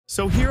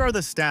So here are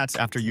the stats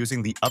after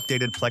using the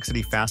updated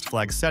Plexity Fast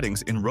Flags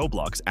settings in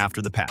Roblox after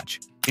the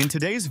patch. In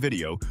today's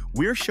video,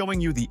 we're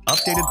showing you the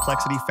updated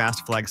Plexity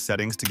Fast Flags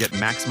settings to get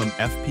maximum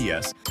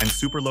FPS and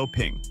super low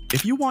ping.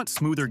 If you want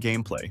smoother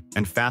gameplay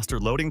and faster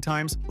loading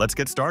times, let's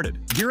get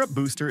started. Gear Up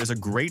Booster is a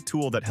great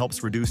tool that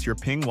helps reduce your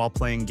ping while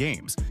playing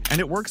games, and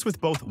it works with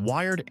both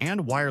wired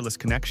and wireless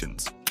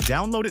connections.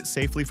 Download it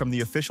safely from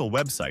the official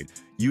website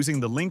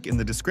using the link in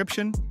the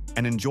description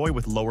and enjoy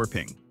with lower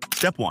ping.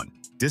 Step 1.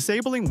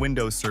 Disabling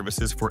Windows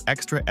services for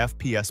extra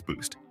FPS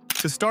boost.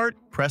 To start,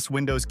 press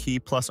Windows key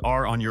plus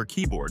R on your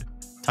keyboard,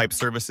 type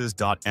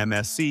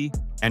services.msc,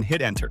 and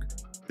hit Enter.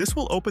 This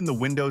will open the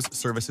Windows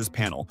Services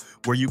panel,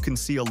 where you can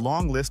see a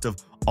long list of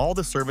all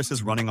the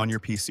services running on your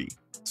PC.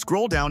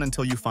 Scroll down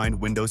until you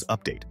find Windows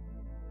Update.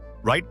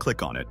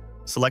 Right-click on it,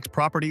 select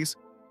Properties,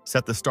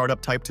 set the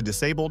startup type to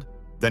Disabled,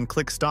 then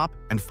click Stop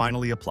and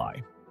finally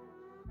Apply.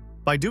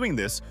 By doing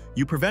this,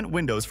 you prevent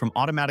Windows from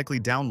automatically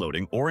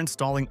downloading or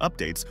installing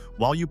updates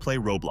while you play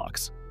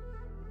Roblox.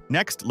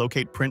 Next,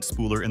 locate Print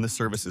Spooler in the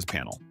Services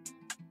panel.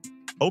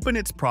 Open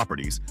its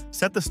properties,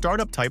 set the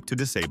startup type to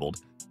Disabled,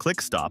 click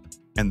Stop,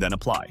 and then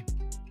Apply.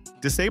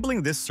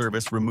 Disabling this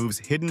service removes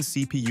hidden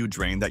CPU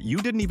drain that you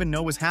didn't even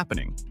know was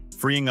happening,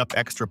 freeing up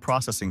extra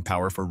processing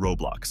power for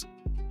Roblox.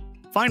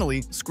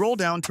 Finally, scroll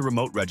down to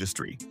Remote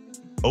Registry.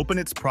 Open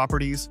its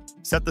properties,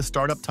 set the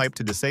startup type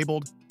to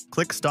Disabled,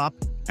 click Stop,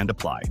 and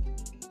Apply.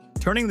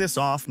 Turning this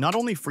off not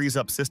only frees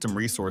up system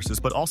resources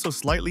but also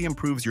slightly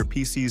improves your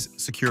PC's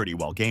security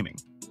while gaming.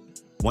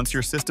 Once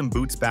your system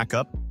boots back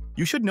up,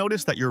 you should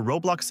notice that your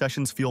Roblox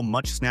sessions feel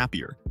much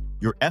snappier.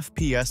 Your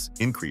FPS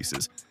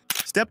increases.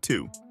 Step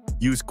 2.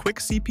 Use Quick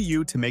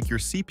CPU to make your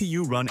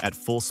CPU run at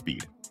full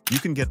speed. You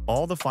can get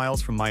all the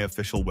files from my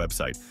official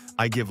website.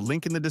 I give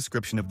link in the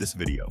description of this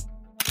video.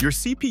 Your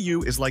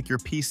CPU is like your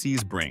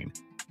PC's brain.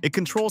 It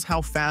controls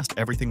how fast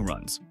everything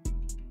runs.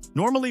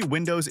 Normally,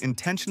 Windows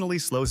intentionally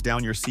slows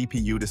down your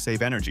CPU to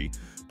save energy,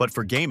 but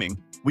for gaming,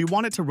 we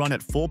want it to run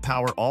at full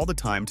power all the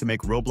time to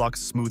make Roblox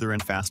smoother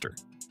and faster.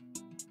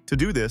 To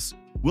do this,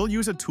 we'll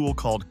use a tool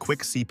called Quick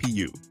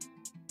CPU.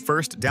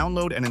 First,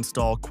 download and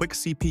install Quick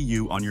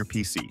CPU on your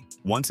PC.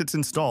 Once it's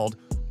installed,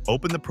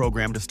 open the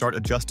program to start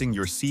adjusting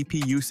your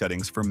CPU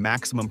settings for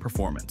maximum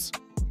performance.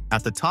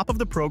 At the top of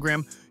the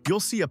program, you'll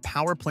see a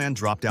Power Plan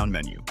drop-down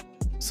menu.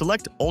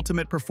 Select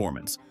Ultimate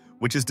Performance,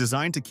 which is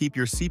designed to keep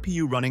your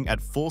CPU running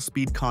at full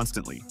speed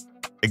constantly,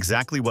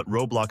 exactly what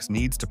Roblox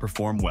needs to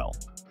perform well.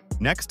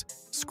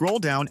 Next, scroll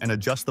down and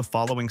adjust the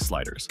following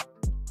sliders.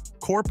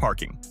 Core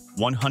Parking,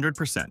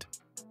 100%.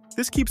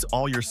 This keeps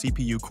all your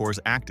CPU cores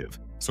active,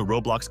 so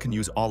Roblox can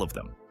use all of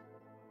them.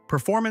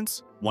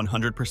 Performance,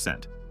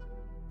 100%.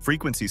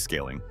 Frequency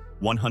Scaling,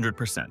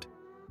 100%.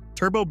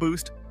 Turbo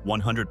Boost,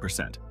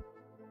 100%.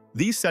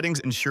 These settings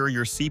ensure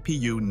your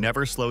CPU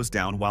never slows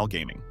down while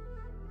gaming.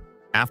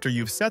 After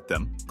you've set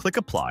them, click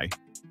Apply,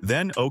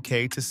 then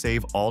OK to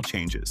save all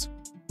changes.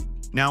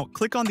 Now,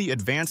 click on the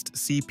Advanced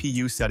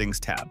CPU Settings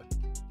tab.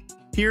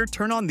 Here,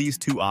 turn on these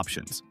two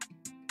options.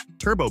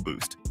 Turbo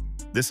Boost.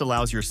 This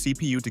allows your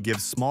CPU to give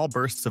small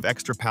bursts of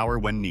extra power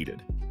when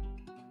needed.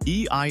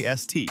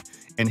 EIST,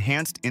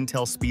 Enhanced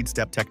Intel Speed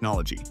Step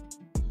Technology.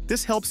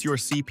 This helps your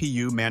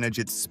CPU manage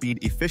its speed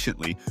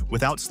efficiently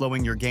without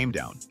slowing your game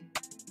down.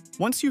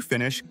 Once you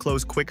finish,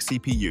 close Quick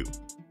CPU.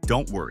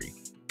 Don't worry.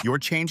 Your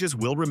changes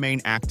will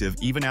remain active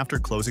even after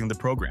closing the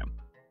program.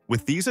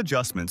 With these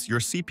adjustments,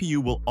 your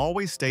CPU will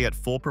always stay at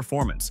full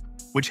performance,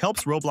 which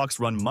helps Roblox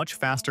run much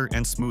faster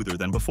and smoother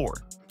than before.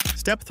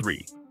 Step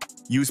 3.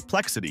 Use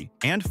Plexity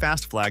and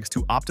Fast Flags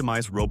to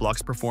optimize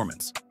Roblox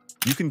performance.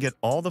 You can get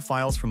all the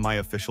files from my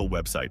official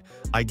website.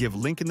 I give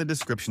link in the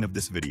description of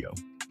this video.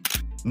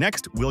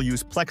 Next, we'll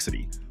use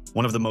Plexity,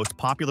 one of the most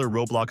popular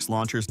Roblox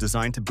launchers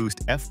designed to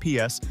boost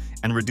FPS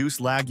and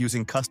reduce lag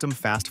using custom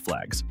fast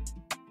flags.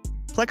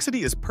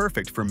 Plexity is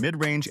perfect for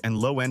mid-range and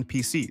low-end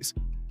PCs,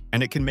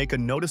 and it can make a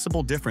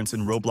noticeable difference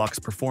in Roblox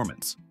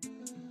performance.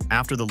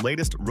 After the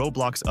latest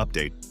Roblox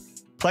update,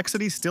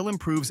 Plexity still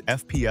improves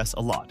FPS a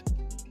lot.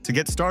 To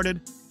get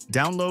started,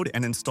 download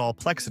and install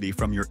Plexity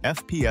from your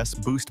FPS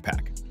Boost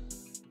Pack.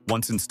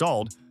 Once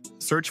installed,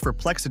 search for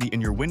Plexity in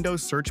your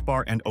Windows search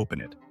bar and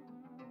open it.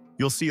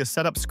 You'll see a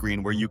setup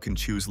screen where you can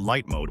choose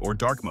light mode or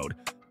dark mode.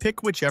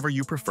 Pick whichever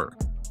you prefer.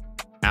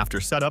 After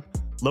setup,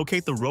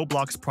 locate the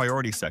Roblox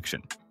priority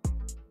section.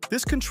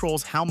 This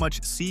controls how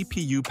much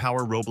CPU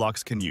power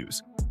Roblox can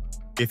use.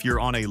 If you're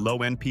on a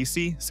low-end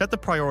PC, set the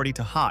priority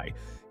to high,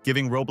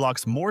 giving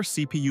Roblox more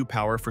CPU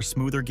power for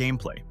smoother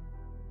gameplay.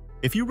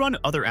 If you run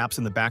other apps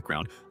in the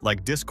background,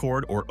 like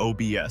Discord or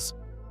OBS,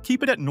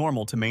 keep it at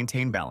normal to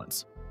maintain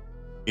balance.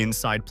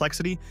 Inside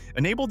Plexity,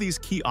 enable these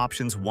key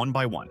options one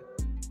by one.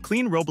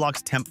 Clean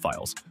Roblox temp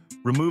files,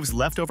 removes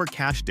leftover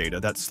cache data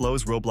that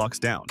slows Roblox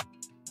down.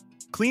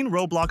 Clean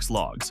Roblox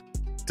logs,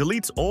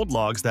 deletes old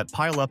logs that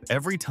pile up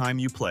every time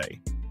you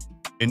play.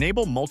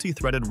 Enable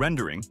multi-threaded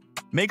rendering,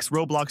 makes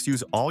Roblox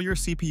use all your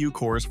CPU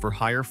cores for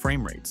higher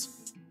frame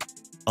rates.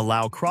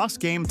 Allow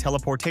cross-game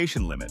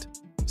teleportation limit,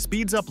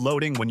 speeds up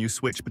loading when you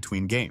switch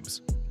between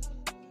games.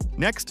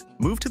 Next,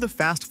 move to the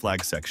Fast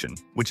Flag section,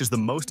 which is the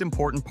most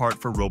important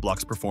part for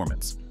Roblox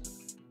performance.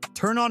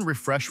 Turn on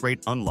Refresh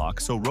Rate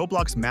Unlock so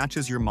Roblox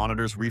matches your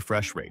monitor's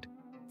refresh rate.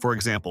 For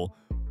example,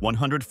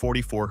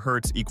 144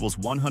 Hz equals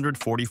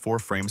 144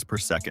 frames per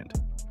second.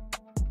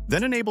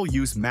 Then enable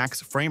Use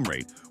Max Frame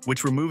Rate,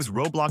 which removes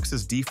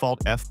Roblox's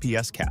default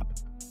FPS cap.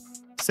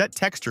 Set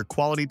texture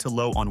quality to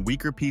low on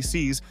weaker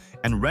PCs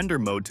and render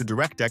mode to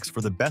DirectX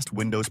for the best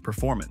Windows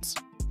performance.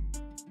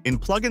 In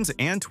plugins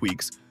and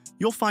tweaks,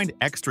 you'll find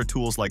extra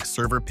tools like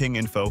server ping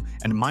info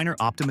and minor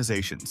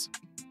optimizations.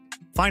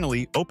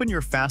 Finally, open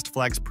your Fast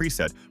Flags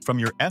preset from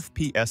your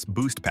FPS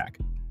boost pack.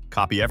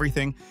 Copy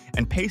everything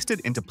and paste it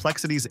into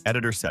Plexity's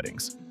editor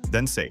settings,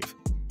 then save.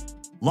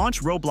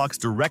 Launch Roblox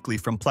directly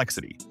from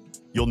Plexity.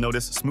 You'll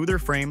notice smoother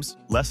frames,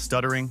 less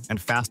stuttering,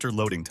 and faster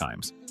loading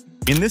times.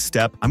 In this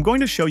step, I'm going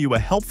to show you a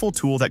helpful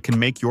tool that can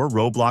make your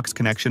Roblox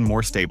connection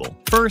more stable.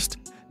 First,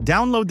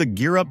 download the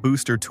Gear Up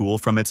Booster tool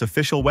from its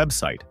official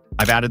website.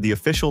 I've added the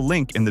official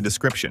link in the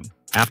description.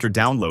 After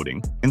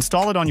downloading,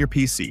 install it on your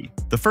PC.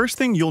 The first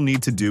thing you'll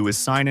need to do is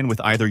sign in with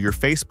either your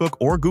Facebook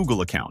or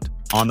Google account.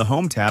 On the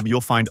Home tab,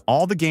 you'll find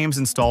all the games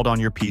installed on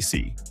your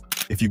PC.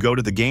 If you go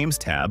to the Games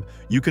tab,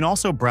 you can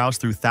also browse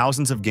through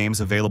thousands of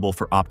games available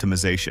for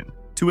optimization.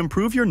 To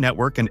improve your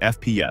network and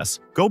FPS,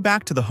 go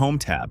back to the Home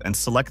tab and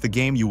select the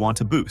game you want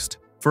to boost.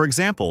 For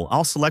example,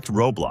 I'll select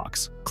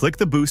Roblox, click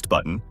the Boost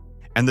button,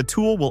 and the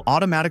tool will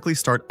automatically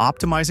start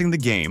optimizing the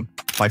game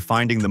by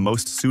finding the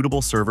most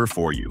suitable server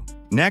for you.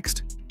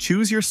 Next,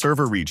 choose your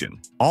server region.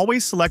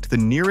 Always select the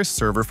nearest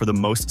server for the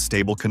most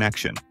stable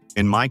connection.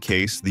 In my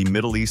case, the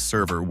Middle East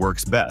server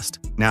works best.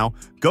 Now,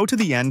 go to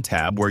the End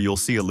tab where you'll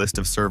see a list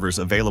of servers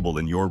available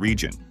in your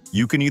region.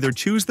 You can either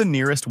choose the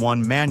nearest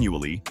one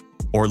manually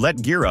or let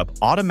GearUp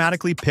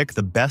automatically pick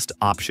the best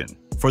option.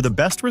 For the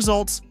best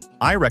results,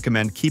 I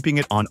recommend keeping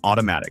it on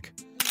automatic.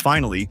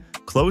 Finally,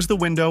 close the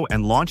window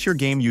and launch your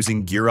game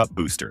using GearUp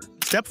Booster.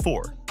 Step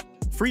 4.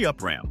 Free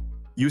up RAM.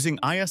 Using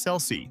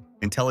ISLC,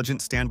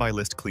 Intelligent Standby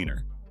List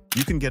Cleaner.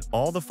 You can get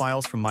all the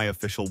files from my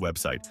official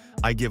website.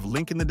 I give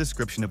link in the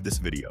description of this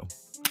video.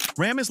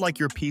 RAM is like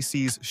your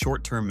PC's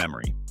short-term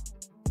memory.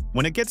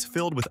 When it gets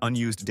filled with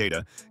unused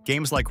data,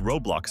 games like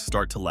Roblox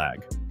start to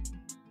lag.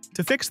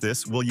 To fix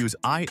this, we'll use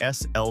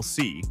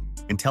ISLC,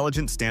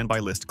 Intelligent Standby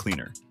List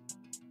Cleaner.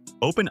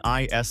 Open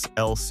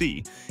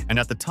ISLC, and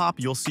at the top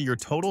you'll see your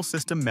total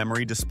system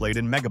memory displayed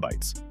in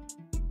megabytes.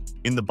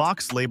 In the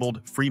box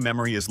labeled Free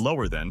Memory is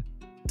Lower Than,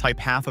 type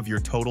half of your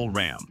total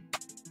RAM.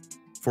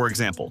 For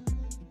example,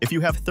 if you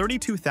have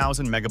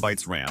 32,000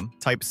 megabytes RAM,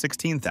 type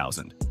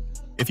 16,000.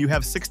 If you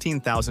have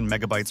 16,000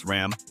 megabytes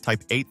RAM,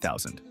 type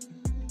 8,000.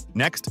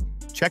 Next,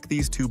 check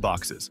these two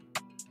boxes.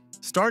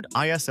 Start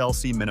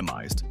ISLC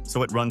minimized,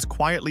 so it runs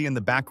quietly in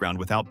the background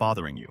without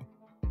bothering you.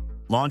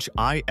 Launch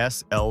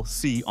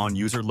ISLC on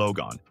user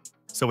logon,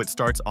 so it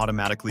starts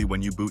automatically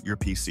when you boot your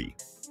PC.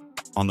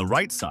 On the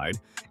right side,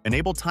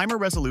 enable timer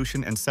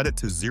resolution and set it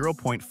to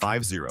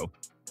 0.50,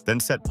 then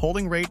set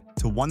polling rate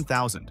to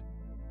 1000.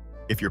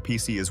 If your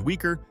PC is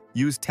weaker,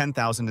 use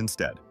 10,000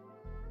 instead.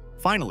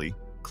 Finally,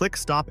 click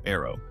Stop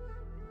Arrow.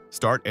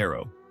 Start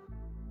Arrow.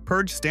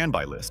 Purge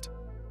Standby List.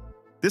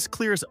 This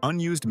clears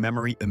unused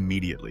memory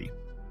immediately.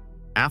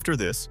 After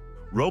this,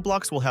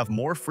 Roblox will have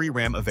more free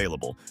RAM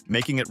available,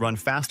 making it run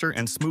faster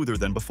and smoother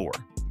than before.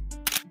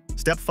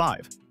 Step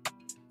 5.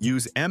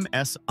 Use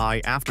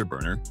MSI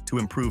Afterburner to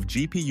improve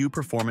GPU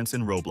performance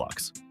in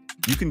Roblox.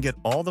 You can get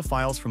all the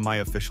files from my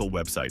official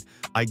website.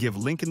 I give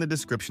link in the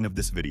description of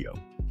this video.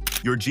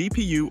 Your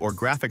GPU or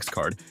graphics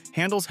card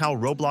handles how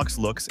Roblox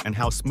looks and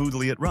how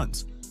smoothly it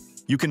runs.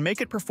 You can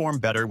make it perform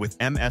better with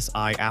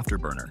MSI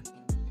Afterburner.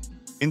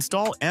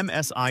 Install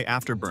MSI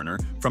Afterburner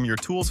from your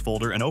Tools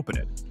folder and open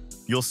it.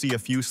 You'll see a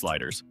few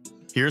sliders.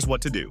 Here's what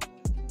to do.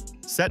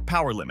 Set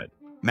power limit,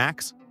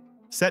 max.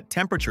 Set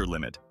temperature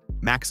limit,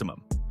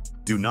 maximum.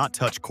 Do not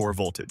touch core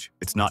voltage,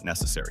 it's not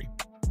necessary.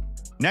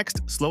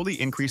 Next,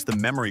 slowly increase the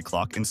memory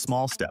clock in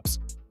small steps.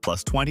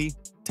 Plus 20,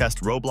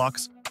 test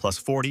Roblox, plus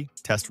 40,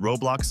 test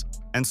Roblox,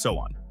 and so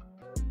on.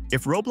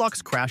 If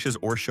Roblox crashes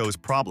or shows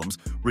problems,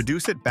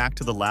 reduce it back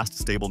to the last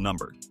stable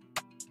number.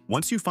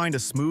 Once you find a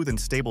smooth and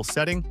stable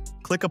setting,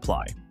 click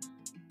Apply.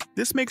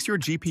 This makes your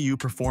GPU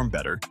perform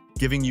better,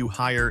 giving you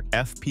higher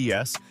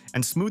FPS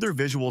and smoother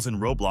visuals in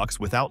Roblox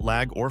without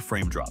lag or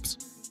frame drops.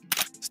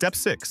 Step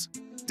 6.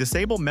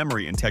 Disable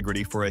memory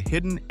integrity for a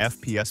hidden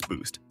FPS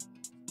boost.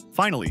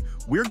 Finally,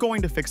 we're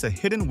going to fix a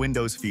hidden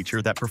Windows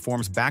feature that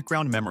performs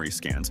background memory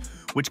scans,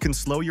 which can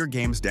slow your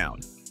games down.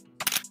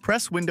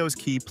 Press Windows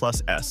key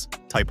plus S,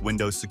 type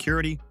Windows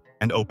Security,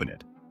 and open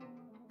it.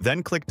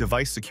 Then click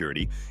Device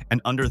Security,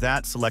 and under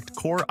that select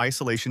Core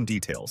Isolation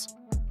Details.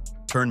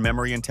 Turn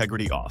memory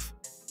integrity off.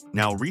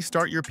 Now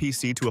restart your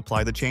PC to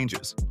apply the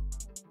changes.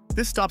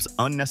 This stops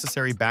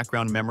unnecessary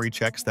background memory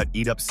checks that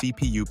eat up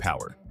CPU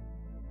power.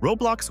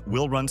 Roblox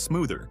will run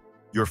smoother,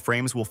 your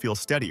frames will feel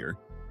steadier,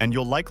 and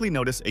you'll likely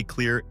notice a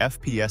clear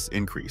FPS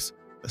increase,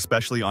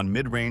 especially on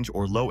mid-range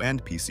or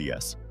low-end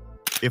PCs.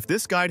 If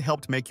this guide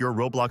helped make your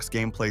Roblox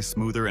gameplay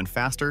smoother and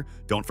faster,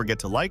 don't forget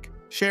to like,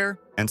 share,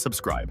 and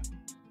subscribe.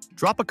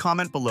 Drop a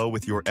comment below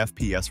with your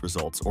FPS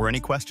results or any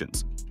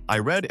questions. I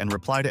read and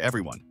reply to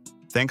everyone.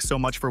 Thanks so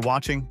much for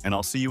watching, and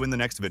I'll see you in the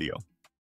next video.